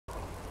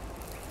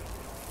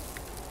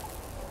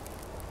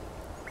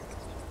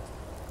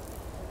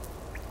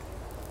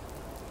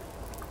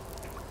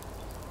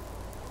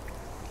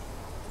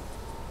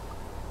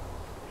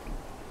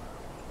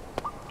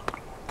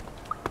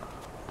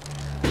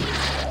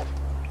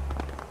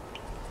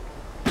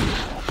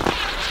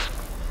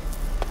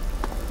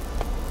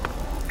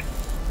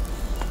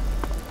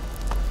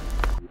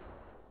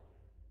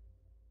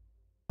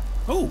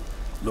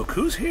look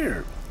who's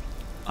here.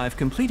 I've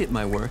completed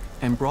my work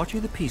and brought you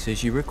the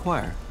pieces you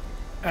require.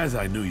 As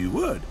I knew you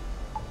would.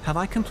 Have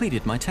I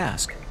completed my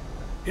task?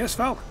 Yes,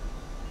 Falk.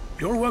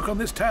 Your work on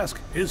this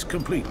task is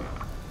complete.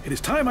 It is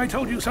time I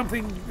told you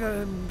something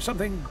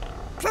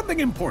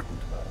important.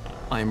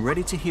 I am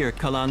ready to hear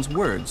Kalan's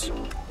words.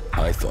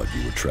 I thought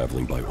you were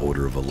traveling by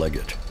order of a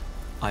legate.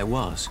 I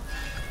was.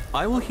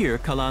 I will hear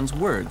Kalan's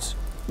words.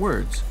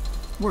 Words.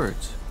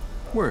 Words.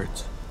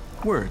 Words.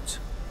 Words.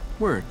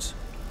 Words.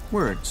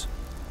 Words.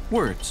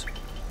 Words.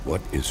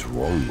 What is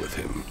wrong with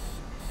him?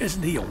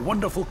 Isn't he a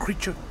wonderful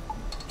creature?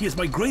 He is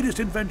my greatest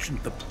invention,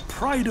 the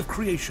pride of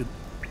creation.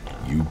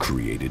 You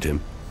created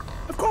him?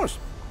 Of course.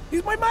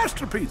 He's my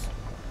masterpiece.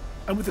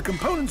 And with the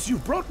components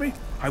you've brought me,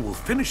 I will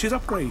finish his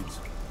upgrades.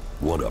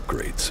 What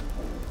upgrades?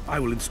 I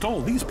will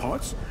install these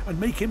parts and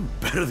make him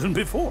better than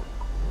before.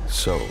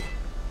 So,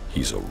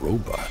 he's a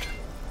robot.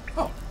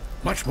 Oh,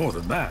 much more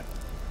than that.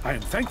 I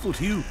am thankful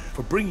to you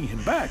for bringing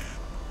him back.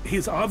 He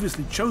has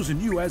obviously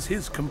chosen you as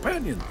his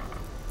companion.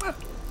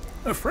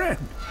 A friend.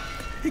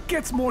 He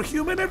gets more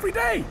human every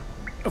day.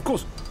 Of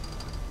course,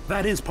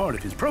 that is part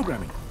of his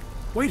programming.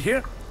 Wait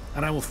here,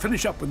 and I will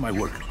finish up with my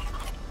work.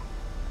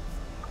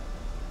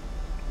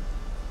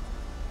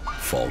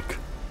 Falk.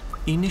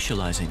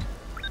 Initializing.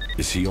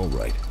 Is he all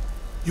right?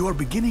 You are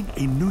beginning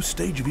a new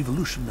stage of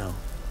evolution now.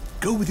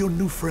 Go with your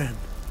new friend.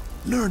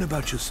 Learn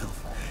about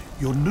yourself.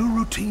 Your new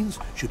routines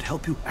should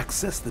help you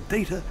access the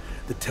data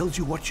that tells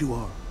you what you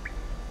are.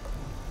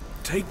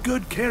 Take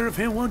good care of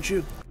him, won't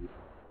you?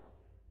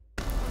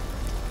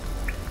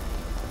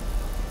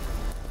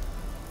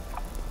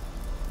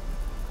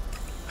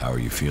 How are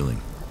you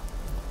feeling?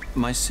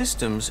 My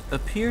systems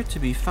appear to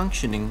be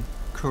functioning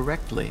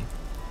correctly.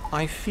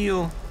 I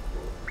feel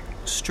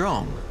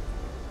strong.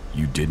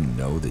 You didn't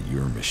know that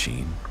you're a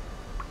machine?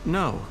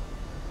 No.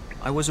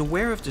 I was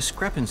aware of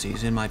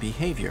discrepancies in my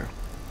behavior.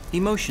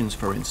 Emotions,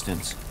 for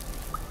instance.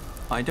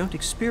 I don't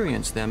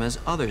experience them as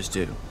others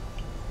do.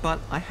 But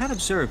I had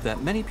observed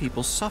that many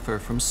people suffer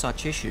from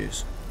such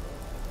issues.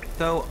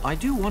 Though I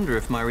do wonder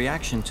if my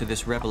reaction to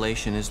this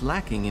revelation is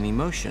lacking in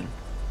emotion.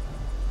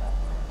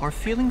 Are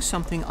feeling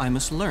something I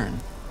must learn?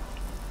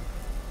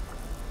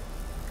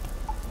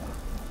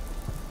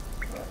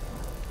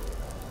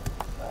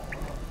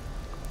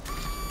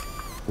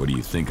 What do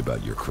you think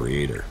about your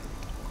creator?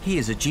 He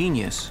is a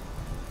genius,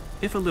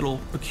 if a little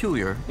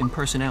peculiar in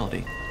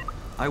personality.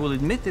 I will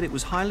admit that it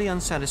was highly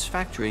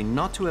unsatisfactory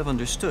not to have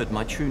understood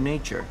my true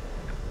nature.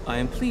 I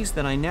am pleased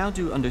that I now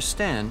do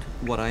understand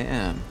what I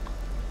am.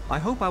 I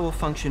hope I will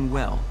function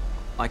well.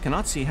 I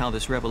cannot see how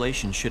this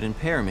revelation should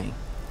impair me.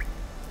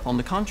 On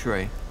the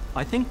contrary,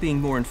 I think being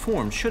more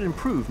informed should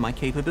improve my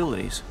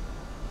capabilities.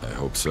 I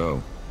hope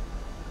so.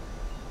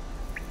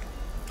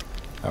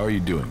 How are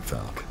you doing,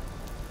 Falk?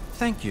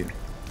 Thank you.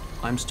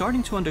 I'm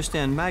starting to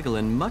understand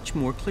Magellan much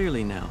more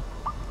clearly now.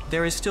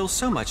 There is still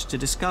so much to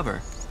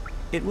discover.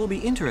 It will be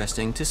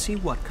interesting to see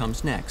what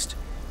comes next.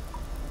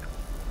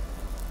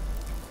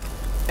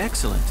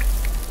 Excellent.